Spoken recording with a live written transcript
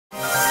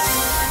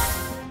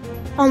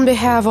On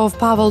behalf of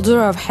Pavel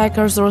Durov,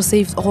 hackers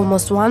received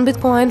almost 1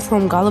 Bitcoin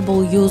from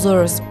gullible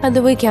users. At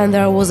the weekend,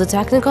 there was a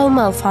technical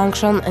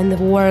malfunction in the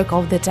work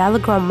of the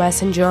Telegram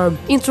messenger.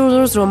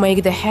 Intruders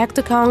remake the hacked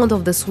account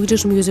of the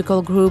Swedish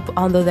musical group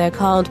under the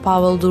account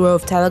Pavel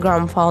Durov,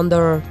 Telegram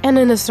founder. And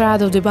in a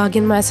thread of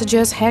debugging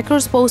messages,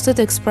 hackers posted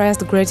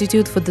expressed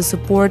gratitude for the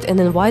support and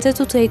invited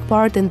to take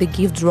part in the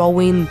gift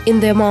drawing in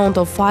the amount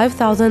of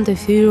 5,000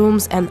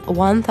 Ethereums and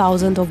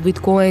 1,000 of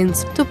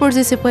Bitcoins. To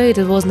participate,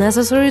 it was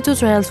necessary to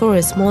transfer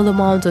a small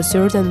amount to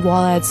certain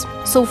wallets.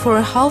 So for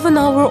a half an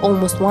hour,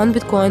 almost 1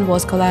 Bitcoin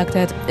was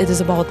collected. It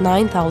is about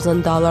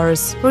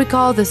 $9,000.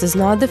 Recall, this is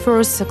not the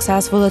first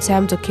successful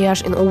attempt to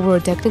cash in over a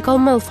technical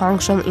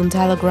malfunction in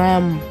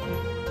Telegram.